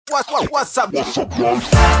What's up?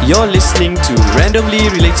 You're listening to Randomly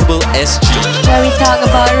Relatable SG, where we talk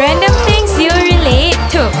about random things you relate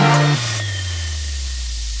to.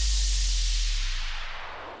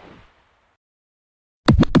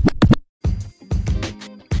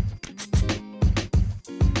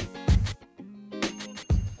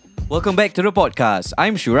 Welcome back to the podcast.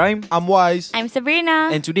 I'm Shuraim. I'm Wise. I'm Sabrina.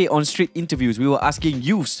 And today on Street Interviews, we were asking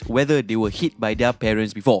youths whether they were hit by their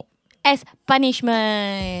parents before As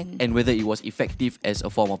punishment. and whether it was effective as a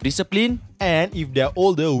form of discipline. And if they're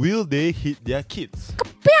older, will they hit their kids?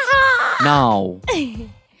 Now,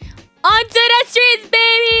 Onto the streets,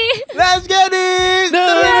 baby! Let's get it!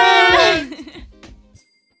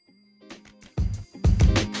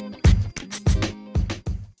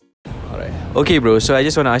 okay bro, so I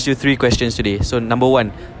just want to ask you 3 questions today. So number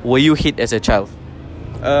 1, were you hit as a child?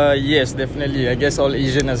 Yes, definitely. I guess all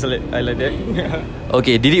Asians are like that.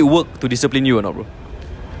 Okay, did it work to discipline you or not, bro?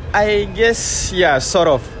 I guess, yeah, sort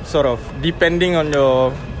of. Depending on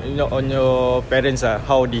your parents,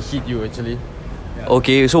 how they hit you actually.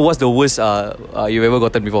 Okay, so what's the worst you've ever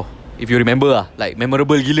gotten before? If you remember, like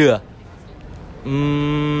memorable gila.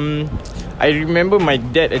 I remember my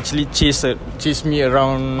dad actually chased me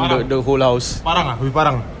around the whole house. Parang we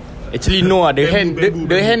parang. Actually, no, the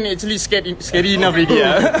hand actually scary enough already.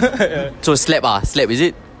 So slap is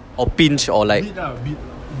it? Or pinch or like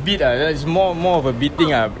Beat, that's more of a beating.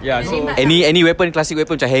 Yeah, so any weapon, classic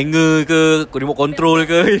weapon macam hanger ke, remote control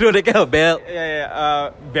ke, you know, that kind of belt. yeah.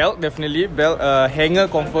 Belt definitely, hanger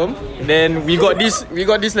confirm. Then we got this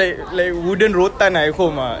like wooden rotan at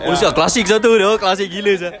home. Oh, so classic satu dah, classic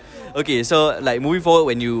gila sah. Okay, so like moving forward,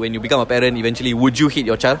 when you become a parent, eventually, would you hit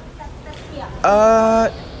your child?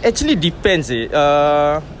 Actually depends.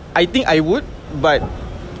 I think I would, but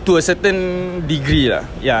to a certain degree lah.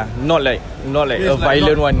 Yeah, not like a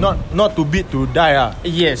violent one. Not to beat to die.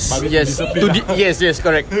 Yes. Yes,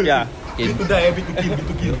 correct. Yeah. Beat to die, beat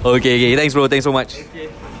to kill. Okay, thanks bro, thanks so much.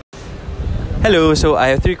 Hello, so I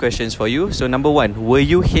have 3 questions for you. So number 1, were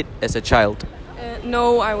you hit as a child?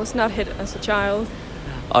 No, I was not hit as a child.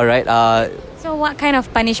 Alright, So what kind of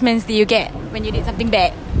punishments do you get when you did something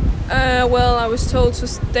bad? Well, I was told to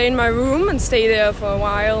stay in my room and stay there for a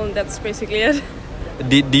while, and that's basically it.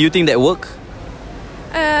 do you think that worked?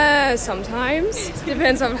 Sometimes.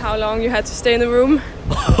 Depends on how long you had to stay in the room.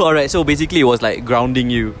 Alright, so basically it was like grounding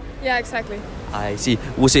you. Yeah, exactly. I see.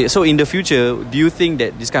 So in the future, do you think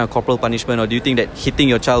that this kind of corporal punishment, or do you think that hitting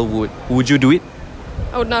your child would you do it?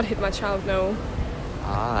 I would not hit my child, no.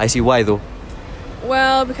 I see. Why though?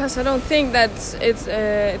 Well, because I don't think that it's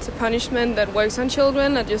a punishment that works on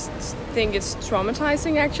children. I just think it's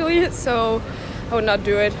traumatizing, actually. So I would not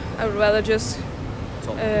do it. I would rather just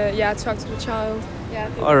talk to the child.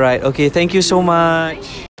 Yeah. Alright, okay, thank you so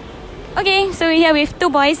much. Okay, so we're here with 2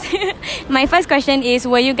 boys. My first question is,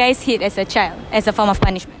 were you guys hit as a child as a form of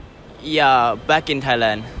punishment? Yeah, back in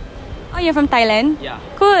Thailand. Oh, you're from Thailand? Yeah.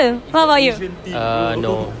 Cool. What about you?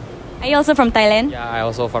 No. Are you also from Thailand? Yeah, I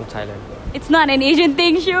also from Thailand. It's not an Asian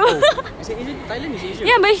thing, Shu. Is it Asian? Thailand is Asian.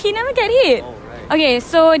 Yeah, but he never get hit. Oh, right. Okay,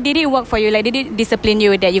 so did it work for you? Like, did it discipline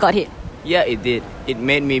you that you got hit? Yeah, it did. It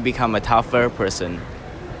made me become a tougher person.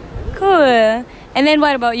 Cool. And then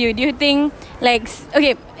what about you? Do you think, like,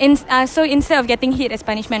 okay, so instead of getting hit as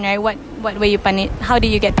punishment, right, what were you punished? How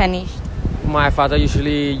did you get punished? My father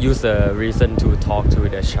usually use the reason to talk to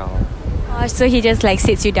the child. Oh, so he just like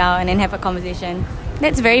sits you down and have a conversation.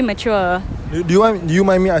 That's very mature. Do you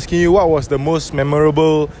mind me asking you what was the most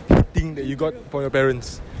memorable hitting that you got from your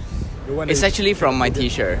parents? The one It's actually from my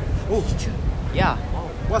teacher. Oh, Yeah.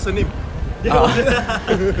 what's her name?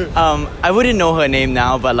 I wouldn't know her name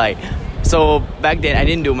now, but like, so back then I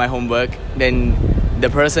didn't do my homework. Then the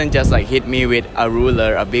person just like hit me with a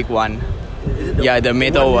ruler, a big one. Yeah, the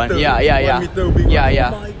metal one. Yeah. 1 meter big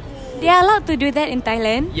Yeah. one. They are allowed to do that in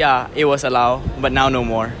Thailand? Yeah, it was allowed, but now no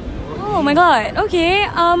more. Oh my god. Okay.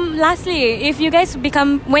 Lastly,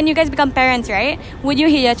 when you guys become parents, right? Would you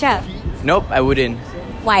hit your child? Nope, I wouldn't.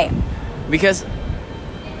 Why? Because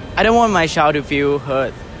I don't want my child to feel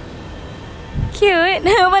hurt. Cute.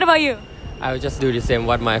 What about you? I would just do the same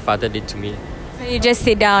what my father did to me. So you just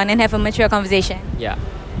sit down and have a mature conversation. Yeah.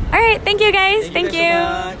 Alright, thank you guys. Thank you.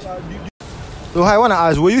 So I want to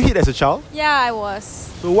ask, were you hit as a child? Yeah, I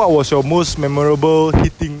was. So what was your most memorable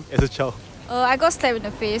hitting as a child? I got stabbed in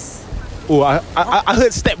the face. Oh, I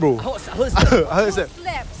heard step, bro. I heard step.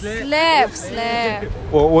 Slap.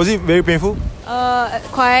 Was it very painful?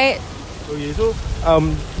 Quite. Okay, so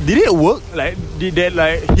did it work? Like, did that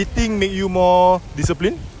like hitting make you more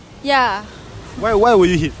disciplined? Yeah. Why were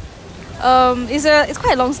you hit? It's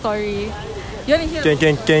quite a long story. You want to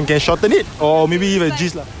hear? Can shorten it or maybe even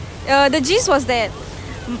gist lah. The gist was that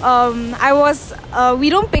we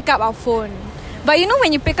don't pick up our phone. But you know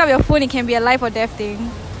when you pick up your phone, it can be a life or death thing.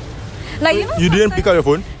 Like You didn't pick up your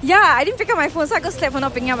phone? Yeah, I didn't pick up my phone, so I got slapped for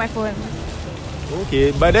not picking up my phone.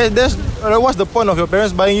 Okay, but that's what's the point of your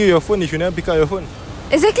parents buying you your phone if you never pick up your phone?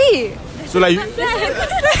 Exactly. So like,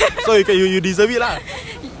 you deserve it lah.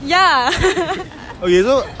 Yeah. Okay,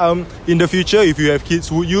 so in the future, if you have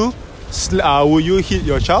kids, would you hit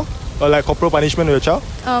your child or like corporal punishment with your child?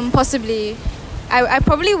 Possibly. I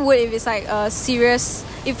probably would if it's like serious.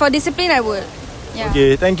 If for discipline, I would. Yeah.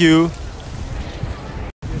 Okay, thank you.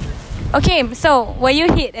 Okay, so were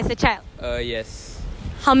you hit as a child? Yes.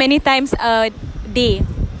 How many times a day?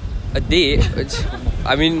 A day?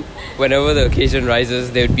 I mean, whenever the occasion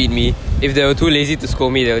rises, they would beat me. If they were too lazy to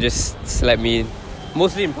scold me, they would just slap me.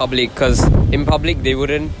 Mostly in public, because in public they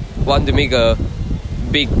wouldn't want to make a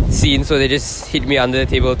big scene, so they just hit me under the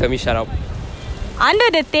table, tell me shut up.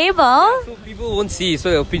 Under the table? So people won't see,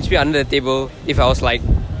 so they'll pinch me under the table if I was like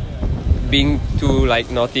being too like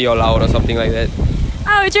naughty or loud or something like that.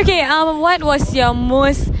 Ouch, okay. What was your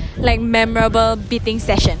most like memorable beating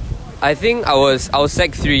session? I think I was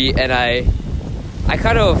Sec 3 and I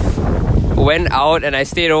kind of went out and I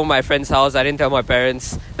stayed over my friend's house. I didn't tell my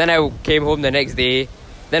parents. Then I came home the next day.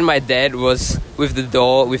 Then my dad was with the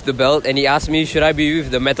door with the belt and he asked me should I be with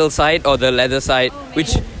the metal side or the leather side,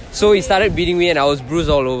 so he started beating me and I was bruised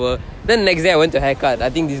all over. Then the next day I went to haircut. I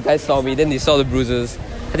think these guys saw me, then they saw the bruises.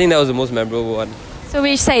 I think that was the most memorable one. So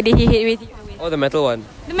which side did he hit with you? Oh, the metal one.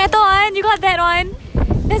 The metal one? You got that one?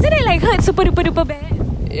 Doesn't it like hurt super duper duper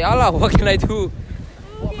bad? Yeah lah, what can I do?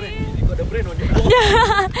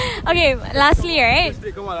 Okay, lastly, right?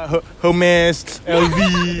 Come on, Hermes,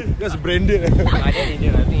 LV, that's branded. I think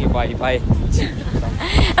you buy.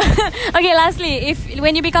 Okay, lastly,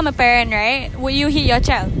 when you become a parent, right, will you hit your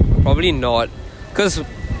child? Probably not, because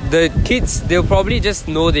the kids, they'll probably just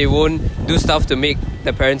know they won't do stuff to make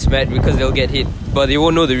the parents mad because they'll get hit, but they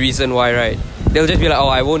won't know the reason why, right? They'll just be like, oh,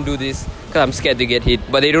 I won't do this because I'm scared to get hit,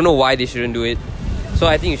 but they don't know why they shouldn't do it. So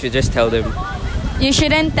I think you should just tell them. You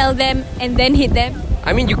shouldn't tell them and then hit them?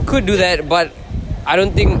 I mean, you could do that, but I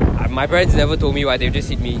don't think... My parents never told me why, they just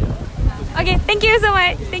hit me. Okay, thank you so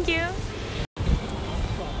much. Thank you.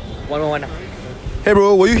 One. Hey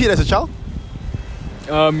bro, were you hit as a child?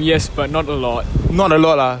 Yes, but not a lot. Not a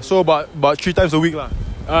lot lah. So about 3 times a week lah.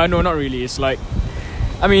 No, not really. It's like,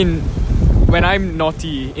 I mean, when I'm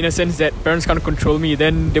naughty, in a sense that parents can't control me,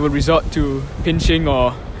 then they will resort to pinching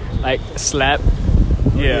or like slap.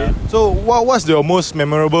 Yeah. So what was your most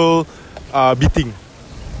memorable beating?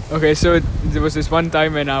 Okay, so there was this one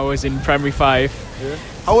time when I was in primary 5. Yeah.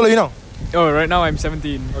 How old are you now? Oh, right now I'm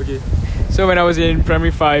 17. Okay. So when I was in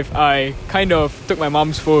primary 5, I kind of took my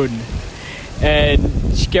mom's phone and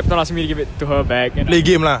she kept on asking me to give it to her back. And Play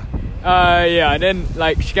game lah. Yeah, then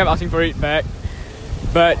like she kept asking for it back.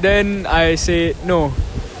 But then I said no.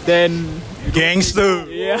 Then gangster.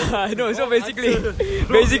 Yeah, no, so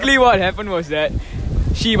basically what happened was that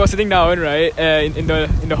she was sitting down, right, in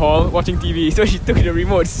the hall watching TV. So she took the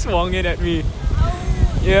remote, swung it at me.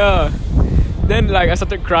 Yeah. Then like I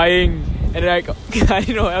started crying and like I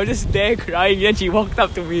don't know, I was just there crying. Then she walked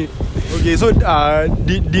up to me. Okay, so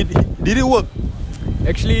did it work?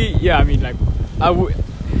 Actually, yeah, I mean like I would,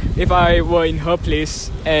 if I were in her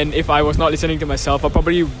place and if I was not listening to myself, I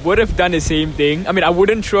probably would have done the same thing. I mean, I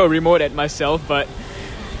wouldn't throw a remote at myself, but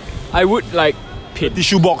I would like pit.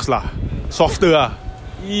 Tissue box lah, softer lah.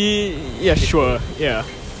 Yeah, sure. Yeah.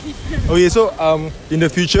 Okay, so in the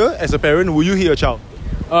future, as a parent, will you hit your child?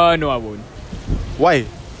 No, I won't. Why?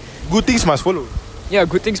 Good things must follow. Yeah,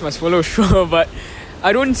 good things must follow, sure, but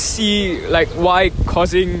I don't see like why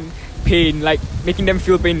causing pain, like making them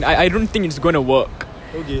feel pain. I don't think it's gonna work.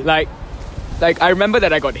 Okay. Like I remember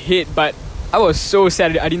that I got hit, but I was so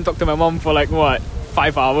sad I didn't talk to my mom for like what,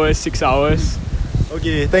 5 hours, 6 hours.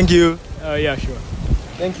 Okay, thank you. Yeah, sure.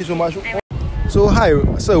 Thank you so much. So hi,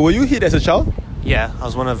 sir, were you hit as a child? Yeah, I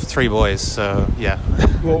was one of 3 boys, so yeah.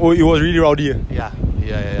 Well, it was really rowdy. Yeah.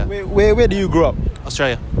 Where do you grow up?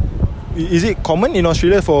 Australia. Is it common in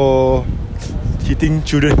Australia for hitting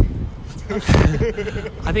children?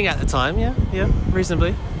 I think at the time, yeah,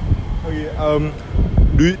 reasonably. Okay.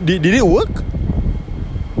 Did it work?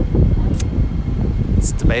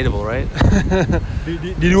 It's debatable, right?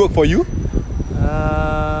 Did it work for you?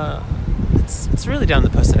 It's really down to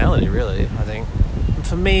personality, really. I think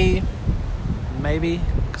for me, maybe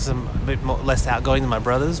because I'm a bit less outgoing than my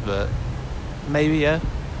brothers, but maybe yeah.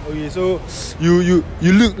 Okay, so you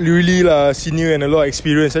look really senior and a lot of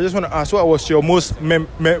experience. I just want to ask, what was your most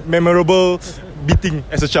memorable beating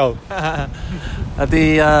as a child? At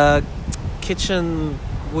the kitchen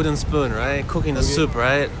wooden spoon, right? Cooking the soup,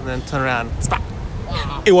 right? And then turn around.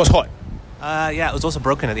 It was hot. Yeah, it was also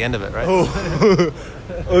broken at the end of it, right? Oh.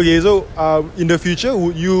 Okay, so in the future,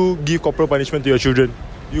 would you give corporal punishment to your children?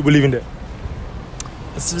 You believe in that?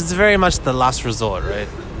 It's very much the last resort, right?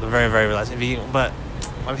 The very, very last. But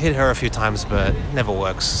I've hit her a few times, but it never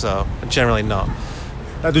works. So generally not.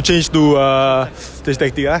 Have to change to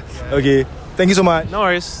tactic, ah? Okay. Thank you so much. No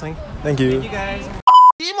worries. Thank you. Thank you guys.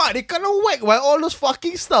 Mak, they kena whack by all those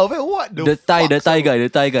fucking stuff. What The Thai guy,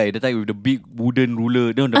 the Thai with the big wooden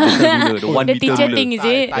ruler, no, the metal ruler, the 1 The meter teacher ruler. thing, is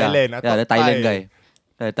it? Thailand. Yeah, the Thailand guy.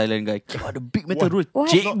 The Thailand guy. God, the big metal ruler. What?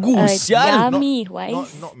 Cikgu, sial. Yummy, why?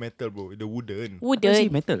 Not metal, bro. The wooden.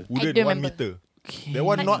 Wooden. Metal. Wooden, don't 1 remember. meter. That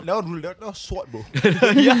one not that one rule. That was sword, bro.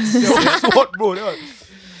 Yes, that was sword, bro. That one.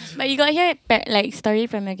 But you got hear like story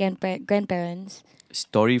from your grandparents.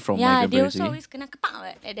 Story from my Yeah, they grandparents. also always kena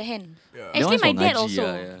kepak at the hand. That Actually, one's my from dad Haji, also.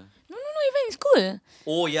 yeah. No, even in school.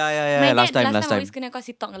 Oh, yeah. My Last dad time. always kena cause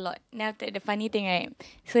he talk a lot. Then after the funny thing, right?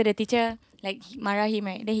 So the teacher like marah him,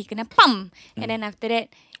 right? Then he kena pump. And then after that,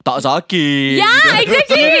 Tak sakit. yeah,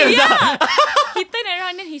 exactly. Yeah. He turned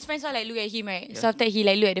around and his friends all like look at him, right? So after he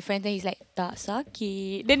like look at the friends and he's like, tak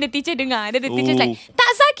sakit. Then the teacher dengar. Then the teacher's like,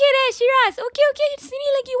 tak sakit Shiraz. Okay, sini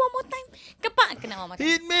lagi one more time. Kepak, kena one more time.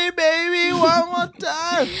 Hit me, baby, one more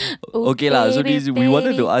time. Okay lah. So baby, this we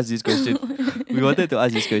wanted to baby. ask this question. We wanted to ask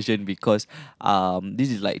this question because this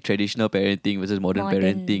is like traditional parenting versus modern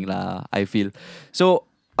parenting lah. I feel so.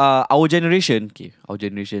 Our generation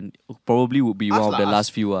probably would be one of the last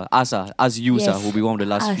few. Us youths Yes. will be one of the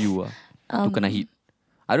last Us. few to kena hit.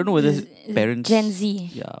 I don't know whether parents Gen Z.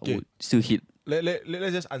 would still hit. Let's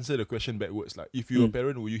just answer the question backwards. Like, if you're a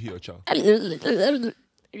parent, will you hit your child?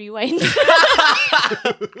 Rewind.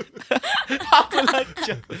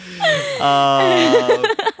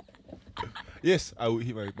 Yes, I would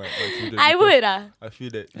hit my children. I because would I feel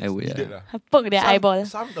that I would, it's needed yeah. lah. Poke their eyeball.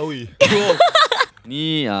 Some tahu.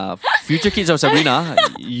 Ni future kids of Sabrina,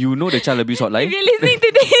 you know the child abuse hotline. If you're listening to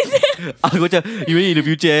this, Aku macam even in the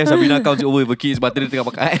future Sabrina comes over with her kids, but dia tengah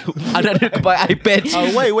pakai anak dia pakai iPad.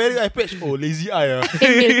 Why wearing iPad? Oh, lazy eye.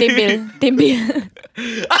 Tembil.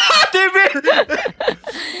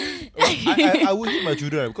 I would hit my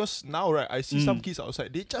children because now, right, I see some kids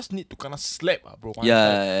outside. They just need to kind of slap, bro.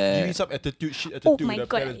 Yeah. Giving some shit attitude Oh with my their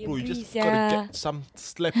God, parents, bro. You just please, gotta yeah. get some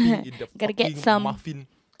slapping in the Gotta get fucking some. muffin.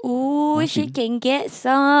 Ooh, she can get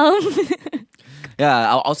some.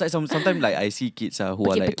 Yeah, outside sometimes like I see kids who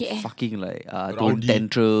are like Pekik-pekik, fucking like throwing Rowdy,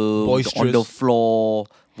 tantrum boisterous. on the floor.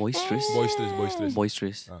 Boisterous.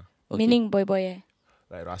 Boisterous. Okay. Meaning boy.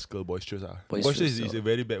 Like rascal, boisterous. Boisterous, Boisterous is a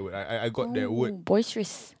very bad word. I got that word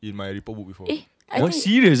Boisterous. in my report book before. What,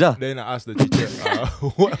 serious Then I asked the teacher,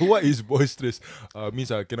 what is boisterous? Means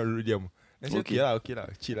I cannot do diam. I said, okay lah,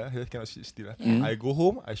 chill lah, cannot sit still lah. I go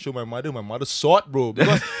home, I show my mother sword, bro,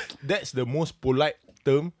 because that's the most polite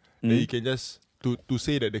term that you can just to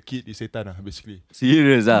say that the kid is Satan, basically.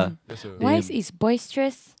 Serious That's a, Wise is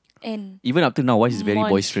boisterous and Even up to now, Wise is very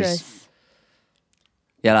boisterous.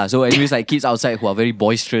 Yeah lah. So anyways, like kids outside who are very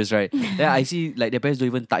boisterous, right? Then I see like their parents don't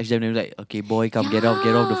even touch them. They're like, okay, boy, come get off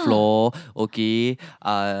the floor. Okay.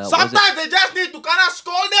 Sometimes they just need to kind of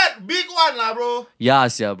scold that big one lah, bro.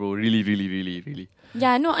 Yes, yeah, bro. Really.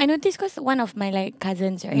 Yeah, no, I noticed because one of my like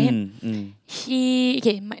cousins, right?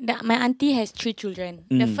 My auntie has 3 children.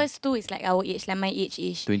 The first 2 is like our age, like my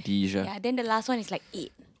age-ish. 20-ish. Yeah, then the last one is like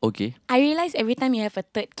 8. Okay. I realize every time you have a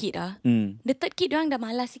third kid, the third kid orang dah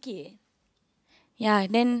malas sikit. Yeah,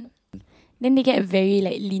 then they get very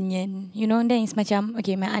like lenient, you know. Then it's macam,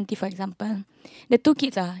 okay, my auntie for example, the 2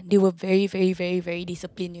 kids they were very, very, very, very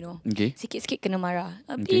disciplined, you know. Okay. Sikit-sikit kena marah.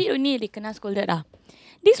 A bit only they kena scolded lah.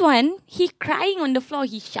 This one, he crying on the floor,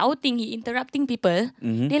 he shouting, he interrupting people.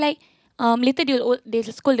 They like, later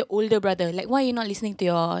they'll scold the older brother. Like, why are you not listening to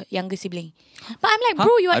your younger sibling? But I'm like,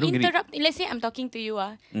 bro, you are interrupting. Let's say I'm talking to you.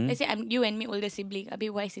 Let's say I'm you and me older sibling.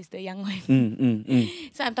 Abi Wise is the young one.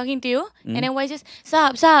 So I'm talking to you. And then Wise just,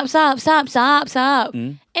 sup.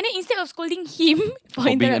 And then instead of scolding him for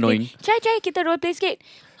being interrupting, annoying. try kita role play sikit.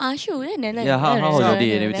 Sure. Yeah, how was your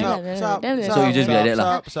day and everything? So you just be like that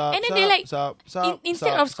lah. And then they like,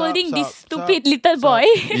 instead of scolding this stupid little boy,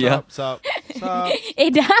 Yeah.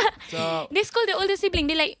 Eda, they scold the older sibling.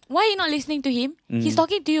 They like, why are you not listening to him? He's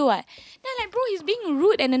talking to you. Then like, bro, he's being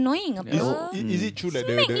rude and annoying. Is it true that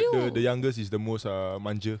the youngest is the most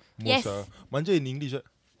manja? Yes. Manja in English,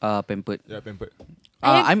 right? Pampered. Yeah, pampered.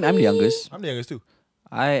 I'm the youngest. I'm the youngest too.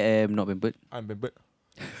 I am not pampered. I'm pampered.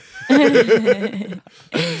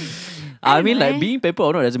 I mean, like being pampered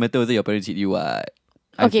or not doesn't matter whether your parents hit you.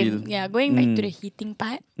 Okay, yeah. Going back to the hitting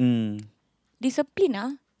part,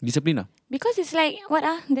 discipline. Discipline. Because it's like,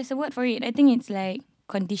 there's a word for it. I think it's like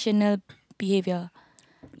conditional behavior.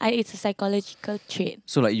 It's a psychological trait.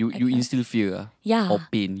 So like you instill fear Yeah. or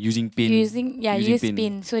pain, using pain. Use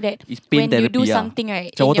pain so that It's pain when you do therapy, something right.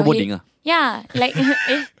 Macam in your waterboarding head- Yeah, like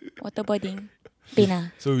waterboarding. Pain ah.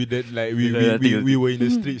 So we did like we were in the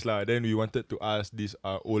streets lah. Then we wanted to ask these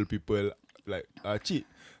old people like cik,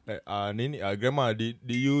 like nini grandma, did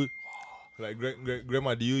you like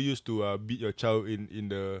grandma, do you used to beat your child in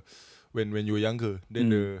the when you were younger?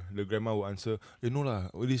 Then the grandma would answer, no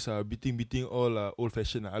lah, all this beating all old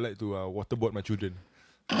fashioned. I like to waterboard my children.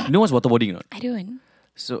 You know what's waterboarding or not? I don't.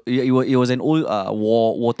 So it was an old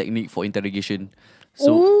war technique for interrogation.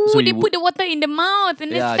 So They you put the water in the mouth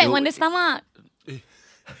and then Yeah, stab they on the stomach.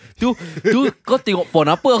 tu kau tengok porn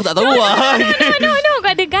apa aku tak tahu lah. No,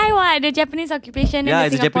 got the guy the Japanese occupation. Yeah,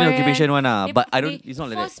 and it's the a Japanese Singaporean. occupation one lah. They But put- I don't. they It's not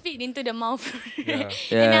like that. force feed into the mouth. Yeah.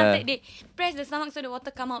 And then Yeah. after that, they press the stomach so the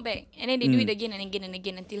water come out back. And then they do it again and again and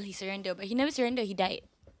again until he surrendered. But he never surrendered, he died.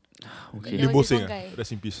 Okay. There was this Limbosing one guy.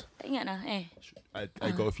 rest in peace. Tak ingat lah I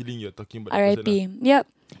got a feeling you're talking about the person R.I.P. Yep.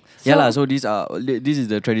 Yeah lah. So this is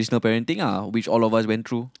the traditional parenting which all of us went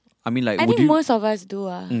through. I mean, like, I would think you most of us do.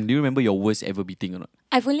 do you remember your worst ever beating or not?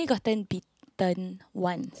 I've only gotten beaten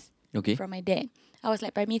once Okay. from my dad. I was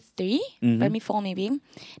like primary 3, Mhm. primary 4 maybe.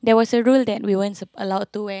 There was a rule that we weren't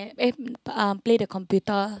allowed to play the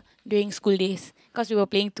computer during school days because we were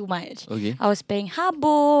playing too much. Okay. I was playing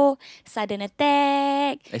Habbo, Sudden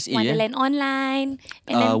Attack, SA, Wonderland Online,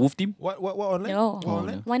 and then Wolf Team. What online? no, Oh,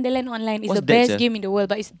 no. Wonderland Online is What's the that, best sia? game in the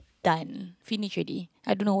world, but it's done, finished already.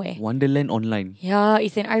 I don't know where. Wonderland Online. Yeah,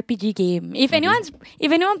 it's an RPG game. If anyone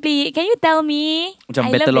play it, can you tell me? Macam I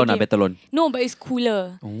love Battlon the game. Battlon. No, but it's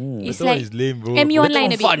cooler. Oh. It's Battlon like is lame, bro. MU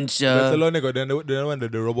Online a bit. Fun sia. Battlon got the one the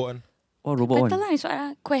robot one. Oh, robot one. Battlon is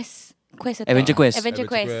what? Quest attack. Adventure Quest. Adventure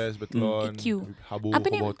Quest. Battlon, EQ. Habbo, Apa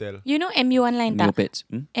ni? Habbo Hotel. You know MU Online tak? Neopets.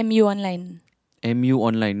 MU Online. MU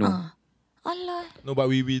Online, no. Allah. No, but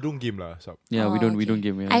we don't game lah. So. Yeah, we Oh, don't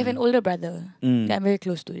game. Yeah. I have an older brother that I'm very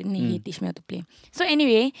close to. And he teach me how to play. So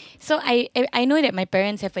anyway, so I know that my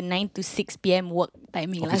parents have a 9 to 6 p.m. work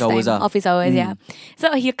timing Office last hours time. ah. Office hours, yeah. So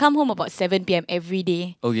he'll come home about 7 p.m. every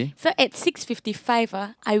day. Okay. So at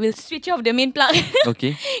 6:55, I will switch off the main plug.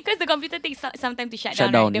 Okay. Because the computer takes some time to shut Shut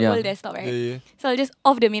down, down, right? The yeah. whole desktop, right? Yeah. So I'll just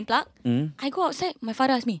off the main plug. I go outside. My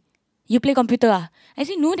father asked me, "You play computer ah?" I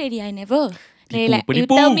said, "No, daddy, I never." Then he like, "You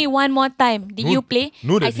penipu. tell me one more time. Did you play?"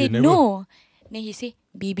 no, I daddy, said, never. "No." Then he said,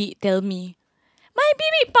 "Bibi, tell me." My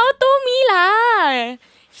bibi pau told me lah.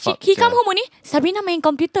 Fuck, He come sia. home only, Sabrina main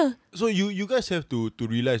computer. So you guys have to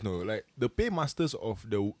realize, no, like the paymasters of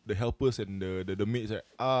the helpers and the maids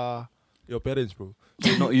are your parents, bro.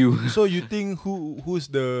 Not you. So you think who's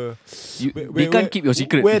the They can't keep your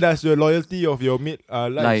secret. Where does the loyalty of your maid lies?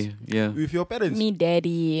 Lie. Yeah. With your parents. Me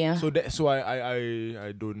daddy. So that's why I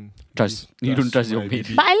don't Trust. You don't trust your my maid.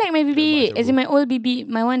 baby. But I like my That bibi. much, As in bro. my old bibi,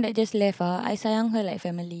 my one that just left. I sayang her like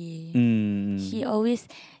family. She always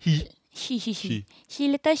she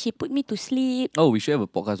later she put me to sleep. Oh, we should have a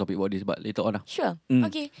podcast topic about this, but later on. Sure.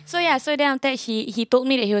 Okay. So yeah, so then after that he told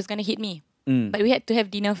me that he was gonna hit me. But we had to have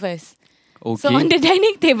dinner first. Okay. So on the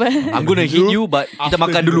dining table. I'm gonna hit you, but kita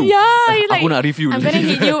makan dulu. Yeah, he's like, Aku nak review. I'm gonna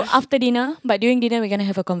hit you after dinner, but during dinner we're gonna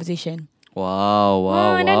have a conversation. Wow.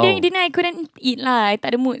 And then during dinner I couldn't eat lah. I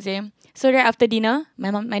tak ada mood seh. So right after dinner,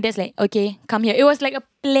 my dad's like, okay, come here. It was like a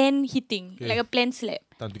planned hitting, like a planned slap.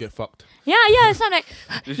 Time to get fucked. Yeah. So I'm like,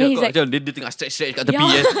 then he's like, Dia tengah stretch kat tepi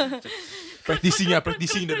Practicing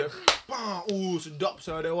the sedap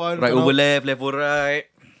sah that one. Right over left or right.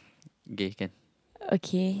 Okay, can.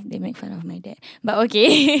 okay, they make fun of my dad, but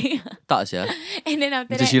okay. Tak sia. And then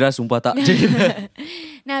after Mr. that, Shiraz sumpah tak.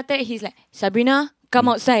 now after that he's like, Sabrina,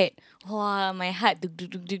 come outside. Wow, my heart duk duk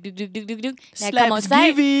duk duk duk duk duk duk duk. Then I come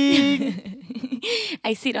outside.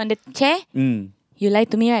 I sit on the chair. You lied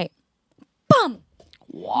to me, right? Bam!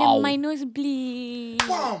 Wow. Then my nose bleed.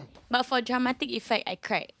 But for dramatic effect, I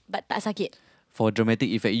cried. But tak sakit. For dramatic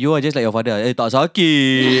effect, you are just like your father. Tak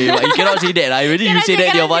sakit. But you cannot say that lah. Imagine you Cannot say say, that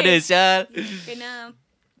to your cannot father, say. sial. Kena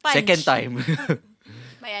punch. Second time.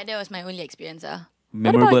 But yeah, that was my only experience.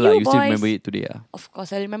 Memorable about lah. you, You still boys? remember it today ah. Of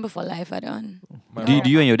course, I remember for life. I don't. Do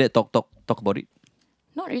you and your dad talk about it?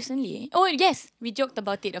 Not recently. Oh yes, we joked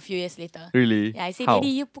about it a few years later. Really? Yeah, I said, How?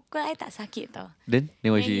 Daddy, you pukul I tak sakit tau. Then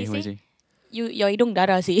what Then he you say? What you say, say? Your hidung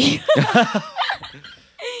darah sih.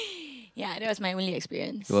 Yeah, that was my only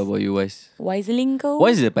experience. What about you guys? Wiselingo?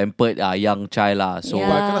 Why is a pampered young child lah? So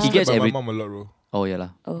Yeah. But I cannot he sleep gets by every. my mom a lot, bro. Oh yeah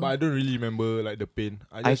lah. Oh. But I don't really remember like the pain.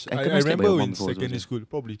 I I cannot sleep by remember your mom in before also, secondary sia. school,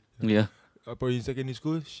 probably. Yeah. Probably in secondary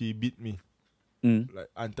school, she beat me. Like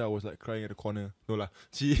until I was like crying at the corner. No lah.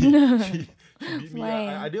 She beat me.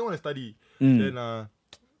 I didn't want to study. Then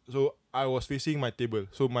so I was facing my table.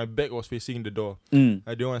 So my back was facing the door.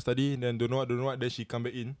 I didn't want to study. Then don't know what. Then she come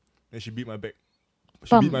back in. Then she beat my back.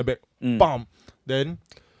 Beat my back. Bam. Then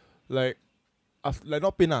like after, like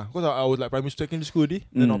not pain lah. Because I was like primary secondary school already.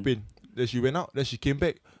 Then not pain. Then she went out. Then she came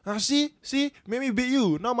back. See, made me beat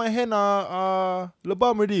you. Now my hand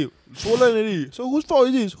lebam already, swollen already. So whose fault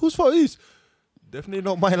is this? Whose fault is? Definitely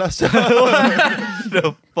not mine last time.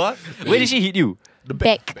 The fuck? Where did she hit you? The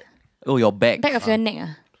back. Oh, your back. Back of your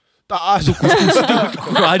neck. Tak suku.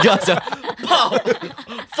 Raja sah. Pow.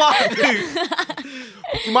 Fuck.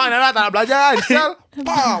 Mana lah tak nak belajar. Sial.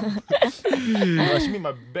 Bam. She made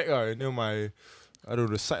my back near my, I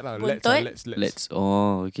don't know, the side lah. Let's.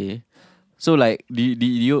 Oh, okay. So like, did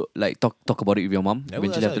you like talk about it with your mom? Never.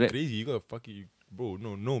 Eventually after that? Crazy. You gotta fuck it, bro.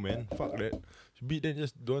 No, man. Fuck that. Beat then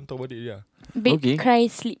just don't talk about it. Yeah. Big cry,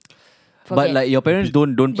 sleep. Forget. But like your parents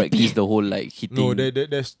don't practice the whole like hitting. No,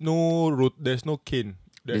 there's no cane.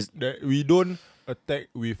 We don't attack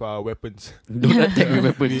with weapons. Don't attack with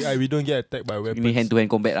weapons. We don't get attacked by weapons. You mean hand-to-hand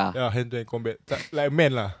combat lah? Yeah, hand-to-hand combat. Like a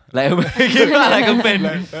man lah. Like a man. Like a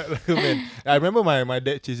man. I remember my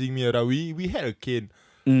dad chasing me around. We had a cane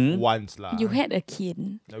once lah. You had a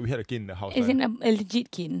cane? We had a cane in the house. Is it a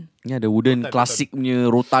legit cane? Yeah, the wooden classic punya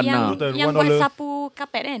rotan lah. Yang buat sapu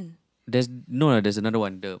kapet kan? There's another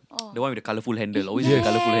one. The one with the colourful handle. Always the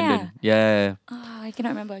colourful handle. Yeah. I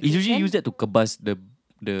cannot remember. It's usually used that to kebas the.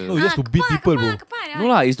 No, just to beat people, bro. No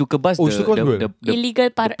lah, it's to kebas the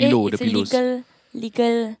illegal pillow, it's the pillows.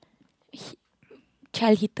 legal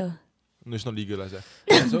child hitter. No, it's not legal lah.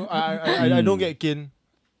 So I don't get cane.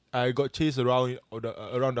 I got chased around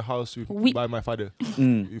the house by my father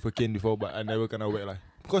with a cane before, but I never kind of whack lah.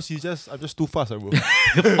 Because I'm just too fast, bro.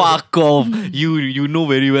 Fuck off. You know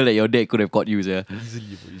very well that your dad could have caught you, sir.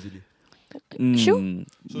 Easily, bro, easily. Sure.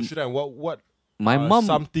 So should I what? My mom.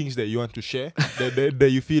 Some things that you want to share that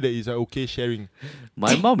you feel that is okay sharing.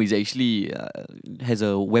 My mom is actually has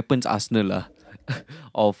a weapons arsenal lah.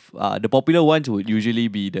 Of the popular ones would usually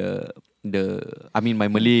be my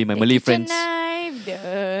Malay friends. Knife, the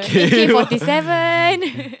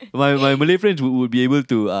AK-47. my Malay friends would be able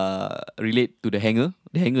to relate to the hanger.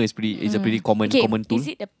 The hanger is a pretty common tool.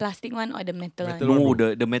 Is it the plastic one or the metal one? No,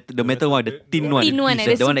 the metal one, the thin one. Thin one,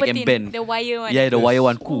 the one that can bend. The wire one. Yeah, the wire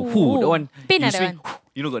one. Cool. That one. Pain you swing, one.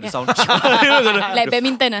 You know got the sound. Like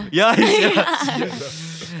badminton. Yeah.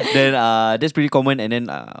 Then that's pretty common. And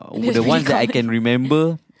then the ones that I can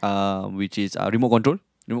remember, which is remote control.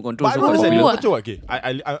 Remote control. But so remote control, okay.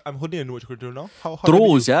 I'm holding a remote control now. How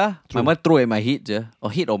throws, yeah. My mother throw at my head, yeah.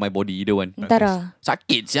 Or head or my body, either one. Entah.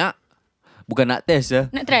 Sakit, yeah. Bukan nak test,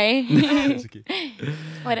 yeah. Nak try.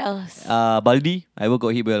 What else? Baldi. I ever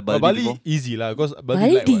got hit by a baldi before. Easy lah, because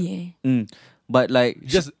baldi like but like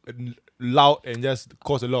just loud and just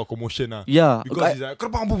cause a lot of commotion lah. Yeah. Because it's like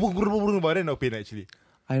but then no pain actually.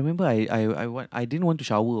 I remember I didn't want to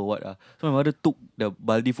shower or what. So my mother took the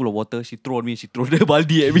baldi full of water. She threw on me. She threw the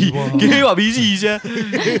baldi at me. Give up easy, yeah.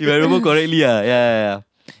 If I remember correctly, yeah.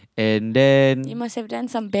 And then you must have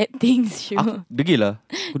done some bad things, sure. Degil lah.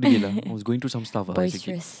 I was going through some stuff.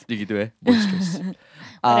 Boisterous. Boisterous.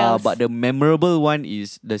 But the memorable one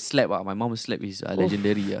is the slap. My mom's slap is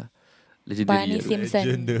legendary. Legendary. Barney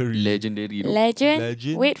Simpson. Legendary. Legend.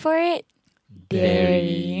 Wait for it.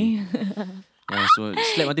 Dairy. So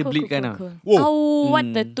slap until bleed kan. Whoa. Oh,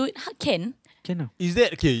 what the dude? Can lah. Is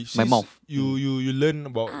that okay? My mouth. You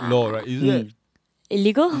learn about law, right? Is that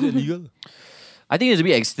illegal? Is it legal? I think it's a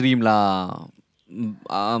bit extreme lah.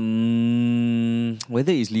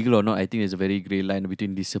 Whether it's legal or not, I think there's a very grey line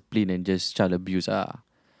between discipline and just child abuse.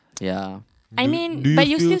 Yeah. I mean,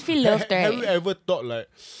 but you still feel loved, right? Have you ever thought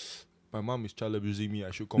like, my mom is child abusing me,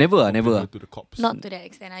 I should never her to the cops? Not to that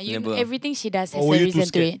extent. Never. Everything she does has a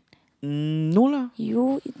reason to it. No lah.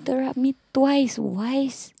 You interrupt me twice.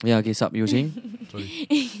 Wise. Yeah, okay, Sab, you were saying? Sorry.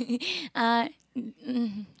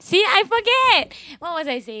 See, I forget. What was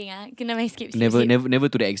I saying? Can I skip? Never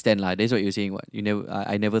to the extent lah. That's what you're saying. What you never?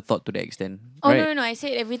 I never thought to the extent. Oh right? no! I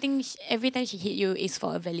said everything. Every time she hit you is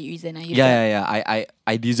for a valid reason. Yeah.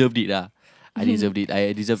 I deserved it lah. I deserved it.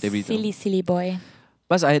 I deserved everything. Silly boy.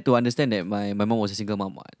 Plus, I had to understand that my mom was a single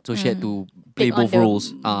mom, so she had to play both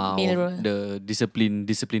roles. Male role. The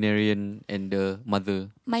disciplinarian and the mother.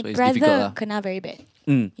 My so it's brother kena very bad.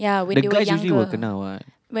 Yeah, when the they were guys younger. usually will kena what?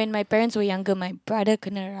 When my parents were younger, my brother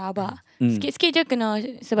kena rabak. Sikit-sikit je kena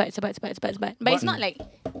sebat. But it's not like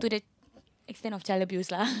to the extent of child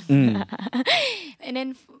abuse lah. And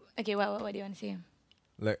then, okay, what do you want to say?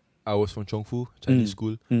 Like, I was from Chongfu Chinese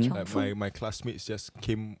school. Like my classmates just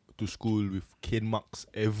came to school with cane marks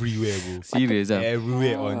everywhere, bro. Serious,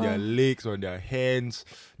 Everywhere on their legs, on their hands.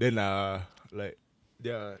 Then like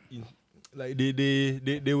they are in, like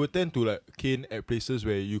they will tend to like cane at places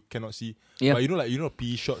where you cannot see. Yeah. But you know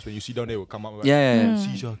PE shots when you sit down there will come up. Right? Yeah.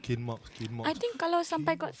 See cane marks. I think kalau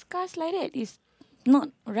sampai got scars like that is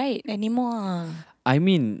not right anymore. I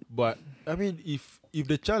mean, But I mean, if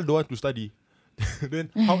the child don't want to study, then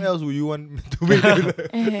how else would you want to make them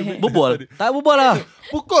berbual. Tak berbual lah.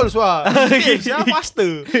 Pukul suah.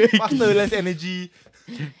 Faster, less energy.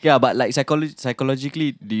 Yeah, but like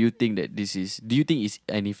psychologically, do you think it's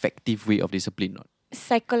an effective way of discipline? Not?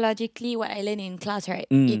 Psychologically, what I learned in class, right?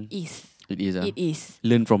 Mm. It is. It is. It is.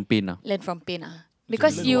 Learn from pain. Learn from pain.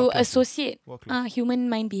 Because learn you what class? associate What class? human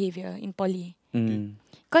mind behavior in poly. Mm.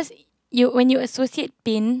 Because when you associate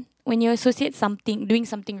pain, when you associate doing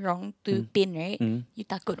something wrong to pain, right? You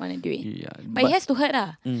takut want to do it. Yeah, But it has to hurt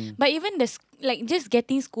lah. Mm. But even just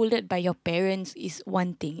getting scolded by your parents is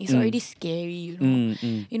one thing. It's already scary, you know.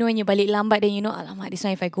 You know when you balik lambat, then you know, alamak, this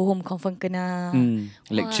one if I go home confirm kena.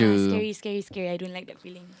 Lecture. Wah, scary. I don't like that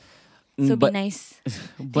feeling. So be but- nice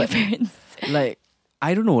to but your parents. like,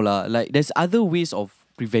 I don't know lah. Like, there's other ways of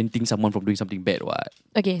preventing someone from doing something bad. What?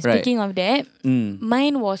 Okay, Right. speaking of that, Mm.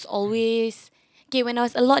 mine was always when I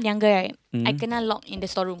was a lot younger, right? I kena lock in the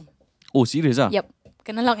storeroom. Oh, serious ah? Yep,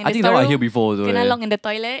 kena lock in I the think that storeroom. one I hear before though. Kena lock in the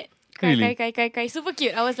toilet. Really? Cry. Super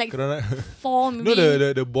cute. I was like Kerana 4 you know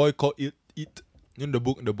maybe. the boy called it. You know the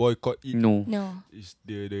book, the boy called it. No. No. It's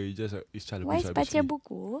just it's child Why abuse. is baca basically.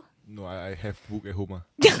 buku? No, I have book at home.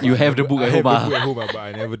 You have the book I at have home the ah? book at home, but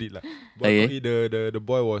I never did lah. But Okay. the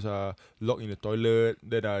boy was locked in the toilet.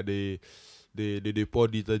 Then they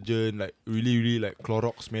pour detergent, like really like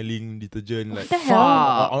Clorox smelling detergent, like the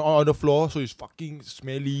hell? on the floor, so it's fucking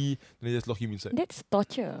smelly. Then they just lock him inside. That's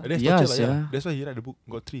torture. And that's Yeah, torture lah, sia. yeah. That's why he write the book.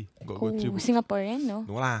 Got three Singaporean, no?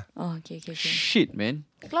 No lah, Oh, okay. Shit, man.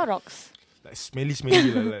 Clorox. like smelly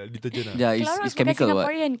like detergent lah. Yeah, Clorox it's bukan chemical.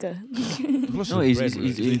 What? Singaporean ke? Close No, to the it's brand,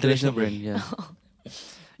 it's right? international brand. Yeah.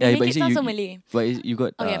 They Yeah, but make it you sound see, so Malay. but you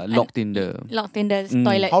got Okay, locked in the. Locked in the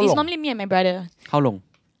toilet. How It's long? normally me and my brother. How long?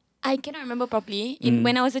 I cannot remember properly.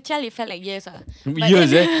 When I was a child, it felt like years. But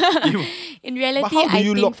Years, then- eh? In But reality, how do I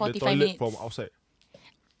you think lock the 45 toilet minutes. from outside?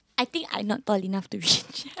 I think I'm not tall enough to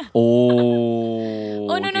reach. Oh.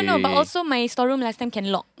 Oh, no. But also my storeroom last time can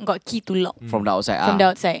lock. Got key to lock. From the outside. From the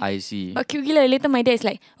outside. I see. But cute gila, later my dad is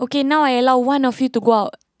like, okay, now I allow one of you to go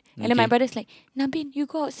out. And then my Okay. brother's like, Nabin, you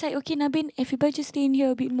go outside. Okay, Nabin, everybody just stay in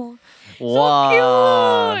here a bit more.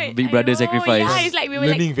 Wow. Cute. Big brother I know, sacrifice. Yeah, it's like we were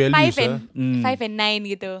Learning like values, 5 and 9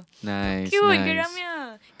 gitu. Nice. Cute, nice. geramnya.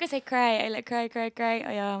 Because I cry. I like cry.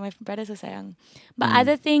 Oh yeah, my brother so sayang. But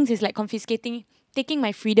other things is like taking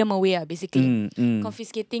my freedom away, basically.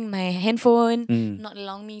 Confiscating my handphone, not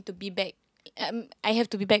allowing me to be back. I have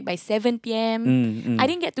to be back by 7 p.m. I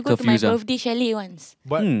didn't get to go to my Curfews, birthday chalet once.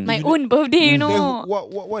 But My you own birthday, you Then know.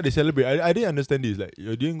 what they celebrate? I didn't understand this. Like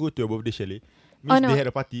you didn't go to your birthday chalet. Oh, Means no. they had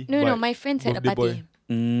a party. No, but my friends had a birthday party. boy-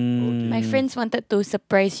 Mm. My friends wanted to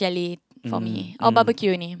surprise chalet for me. Or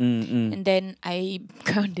barbecue ni. And then I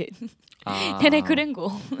grounded. Then I couldn't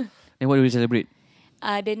go. Then what do we celebrate?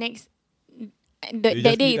 The next... You that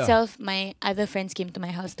just day eat lah. itself, my other friends came to my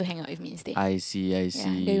house to hang out with me instead. I see. Yeah,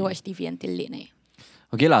 they watch TV until late night.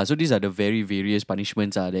 Okay lah, so these are the very various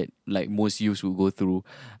punishments that like most youths will go through.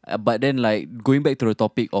 But then like going back to the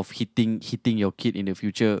topic of hitting your kid in the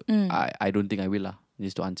future, I don't think I will lah.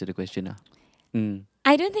 Just to answer the question lah.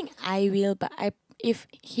 I don't think I will, but if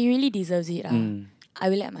he really deserves it, I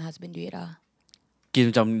will let my husband do it. Okay,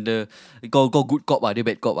 macam kau good cop dia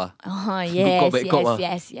bad cop Oh, Good cop, bad cop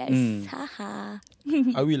yes. Haha.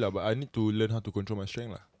 I will lah, but I need to learn how to control my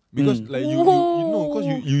strength lah. Because like you know, because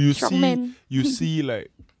you Strong see man. you see like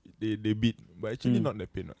they beat, but actually not that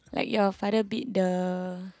pain. Right? Like your father beat the...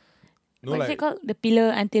 No, what's like it called? The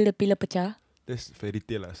pillar until the pillar pecah. that's fairy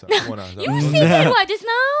tale lah. Come on lah. You said that what just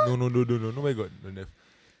now? No. No, my God, don't have.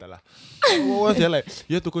 Tak lah. What's that like?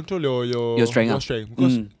 You have to control your strength,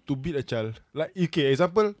 because to beat a child, like okay,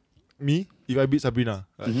 example, me if I beat Sabrina,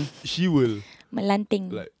 she will Melanting.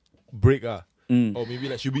 like break or maybe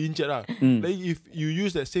like she'll be injured Like if you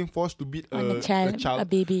use that same force to beat On a child, a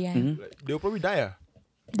baby. like, they'll probably die.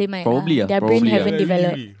 They might. Probably, Their brain probably, haven't Like,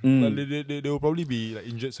 developed. really. Like, they will probably be like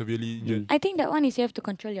injured, severely injured. I think that one is you have to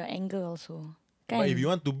control your anger also. But if you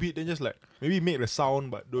want to beat, then just like maybe make the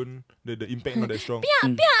sound, but don't the impact not that strong.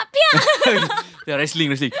 Yeah,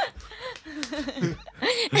 wrestling.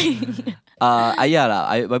 Yeah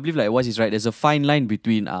lah. I believe like what is right. There's a fine line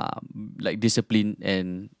between like discipline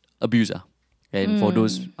and abuse And for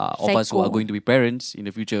those of us who are Psycho. going to be parents in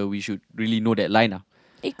the future, we should really know that line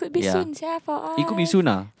It could be soon, yeah, for us. It could be soon,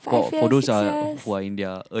 5 for those years, 6 years. who are in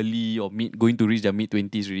their early or going to reach their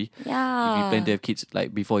mid-20s already. If you Yeah. plan to have kids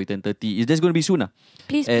like before you turn 30, it's just going to be soon.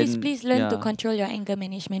 Please And, learn to yeah. control your anger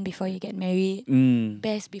management before you get married. Mm.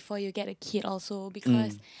 Best before you get a kid also,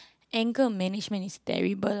 because anger management is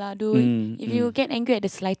terrible lah, dude. If you get angry at the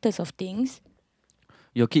slightest of things,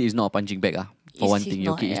 Your kid is not a punching bag. For one he's thing,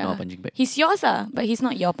 your not, kid is not yeah. a punching bag. He's yours, but he's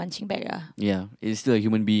not your punching bag. Yeah, it's still a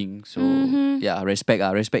human being. So, Mhm. yeah, respect.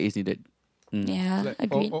 Respect is needed. Yeah, Like,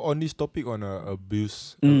 agreed. on this topic on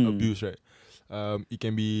abuse, abuse, right? It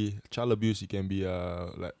can be child abuse. It can be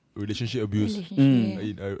like relationship abuse.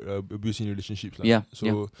 Abuse in relationships. Like. Yeah,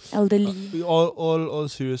 So elderly, all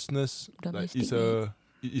seriousness, like Domestic,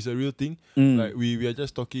 it's a real thing. Mm. Like we are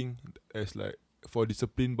just talking as like for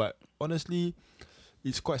discipline, but honestly,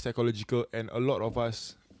 it's quite psychological, and a lot of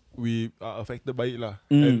us we are affected by it lah.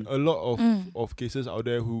 And a lot of cases out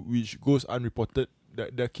there which goes unreported,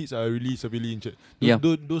 that their kids are really severely injured. Yeah.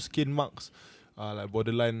 Those skin marks are like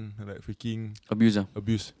borderline, like freaking Abuse.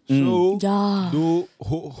 abuse. Mm. So yeah.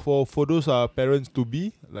 for those parents to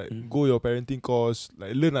be like, go your parenting course,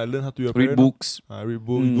 like learn how to be a Read parent. books. Read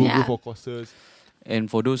books. Mm. Go Yeah. for courses. And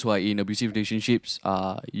for those who are in abusive relationships,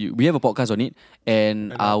 we have a podcast on it,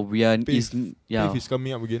 and And, we are PAVE is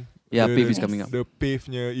coming up again. Yeah, The- PAVE is coming up. The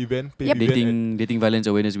PAVE-nya event. Yep. Dating Violence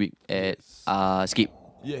Awareness Week at Skip.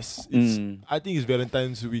 Yes, Mm. I think it's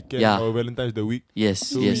Valentine's weekend Yeah. or Valentine's the week.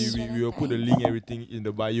 Yes, So yes. we will put the link, everything in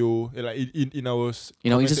the bio, like in our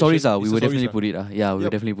In our comment Insta stories, section. we Insta will stories, definitely put it. Yeah, we will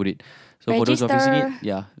Yep. definitely put it. So for those who are facing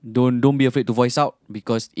it, don't be afraid to voice out,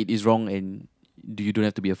 because it is wrong, and you don't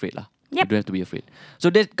have to be afraid lah. You Yep. don't have to be afraid.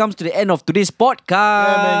 So that comes to the end of today's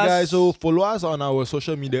podcast. Yeah, man, guys. So follow us on our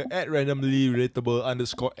social media at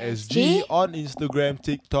randomlyrelatable_SG on Instagram,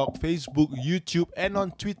 TikTok, Facebook, YouTube, and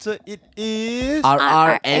on Twitter. It is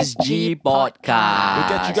RRSG Podcast.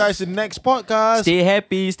 We'll catch you guys in the next podcast. Stay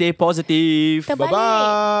happy, stay positive. Bye-bye.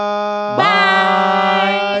 Bye.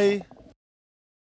 Bye.